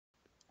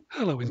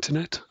Hello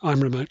Internet,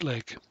 I'm Remote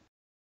Leg.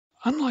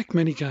 Unlike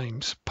many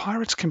games,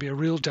 pirates can be a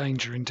real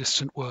danger in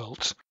distant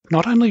worlds.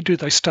 Not only do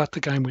they start the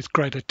game with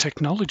greater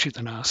technology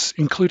than us,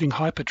 including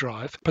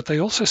hyperdrive, but they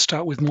also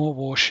start with more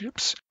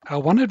warships.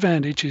 Our one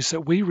advantage is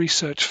that we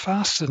research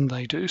faster than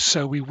they do,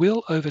 so we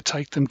will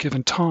overtake them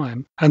given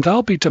time, and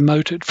they'll be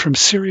demoted from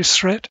serious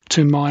threat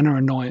to minor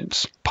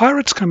annoyance.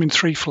 Pirates come in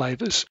three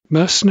flavors: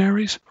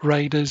 mercenaries,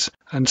 raiders,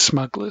 and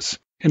smugglers.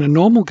 In a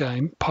normal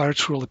game,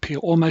 pirates will appear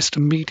almost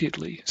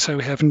immediately, so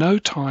we have no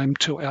time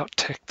to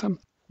out-tech them.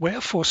 We're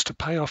forced to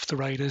pay off the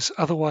raiders,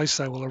 otherwise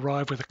they will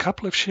arrive with a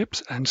couple of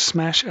ships and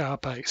smash our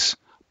base.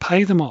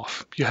 Pay them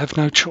off, you have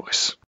no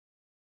choice.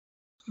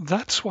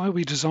 That's why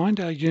we designed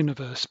our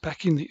universe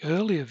back in the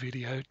earlier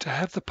video to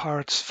have the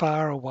pirates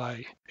far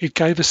away. It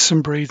gave us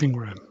some breathing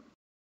room.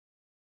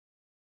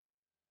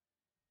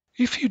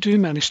 If you do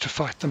manage to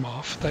fight them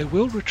off, they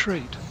will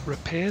retreat,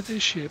 repair their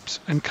ships,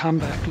 and come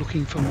back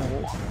looking for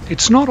more.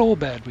 It's not all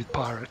bad with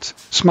pirates.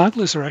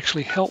 Smugglers are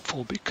actually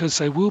helpful because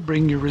they will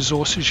bring you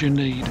resources you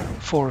need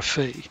for a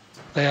fee.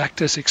 They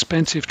act as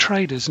expensive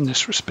traders in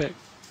this respect.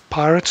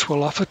 Pirates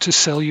will offer to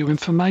sell you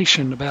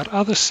information about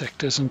other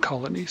sectors and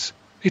colonies.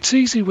 It's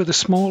easy with a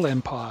small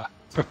empire,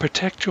 but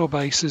protect your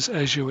bases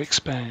as you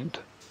expand.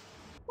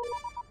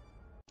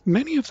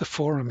 Many of the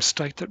forums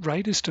state that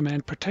raiders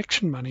demand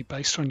protection money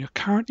based on your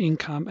current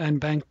income and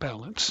bank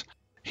balance.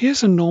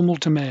 Here's a normal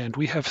demand.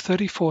 We have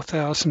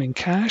 34,000 in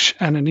cash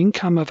and an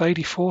income of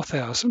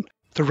 84,000.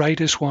 The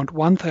raiders want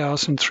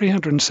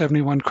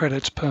 1,371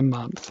 credits per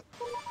month.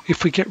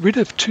 If we get rid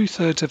of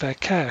 2/3 of our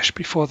cash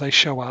before they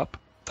show up,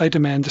 they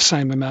demand the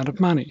same amount of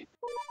money.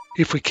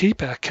 If we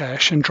keep our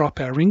cash and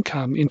drop our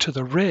income into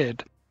the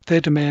red,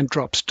 their demand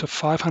drops to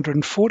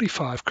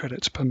 545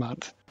 credits per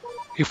month.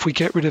 If we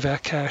get rid of our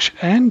cash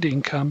and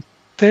income,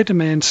 their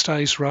demand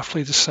stays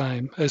roughly the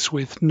same as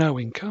with no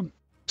income.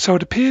 So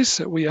it appears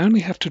that we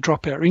only have to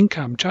drop our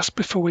income just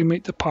before we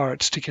meet the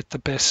pirates to get the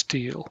best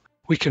deal.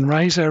 We can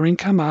raise our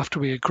income after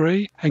we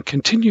agree and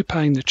continue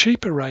paying the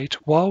cheaper rate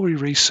while we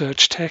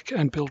research tech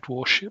and build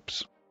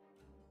warships.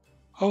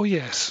 Oh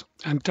yes,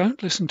 and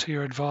don't listen to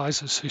your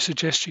advisors who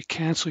suggest you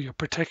cancel your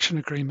protection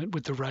agreement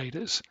with the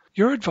raiders.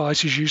 Your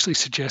advisors usually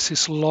suggest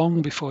this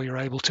long before you're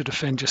able to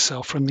defend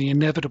yourself from the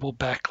inevitable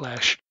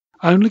backlash.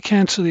 Only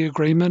cancel the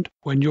agreement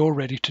when you're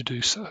ready to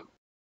do so.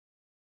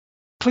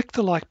 Click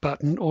the like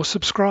button or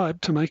subscribe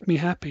to make me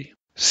happy.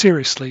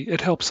 Seriously, it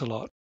helps a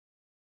lot.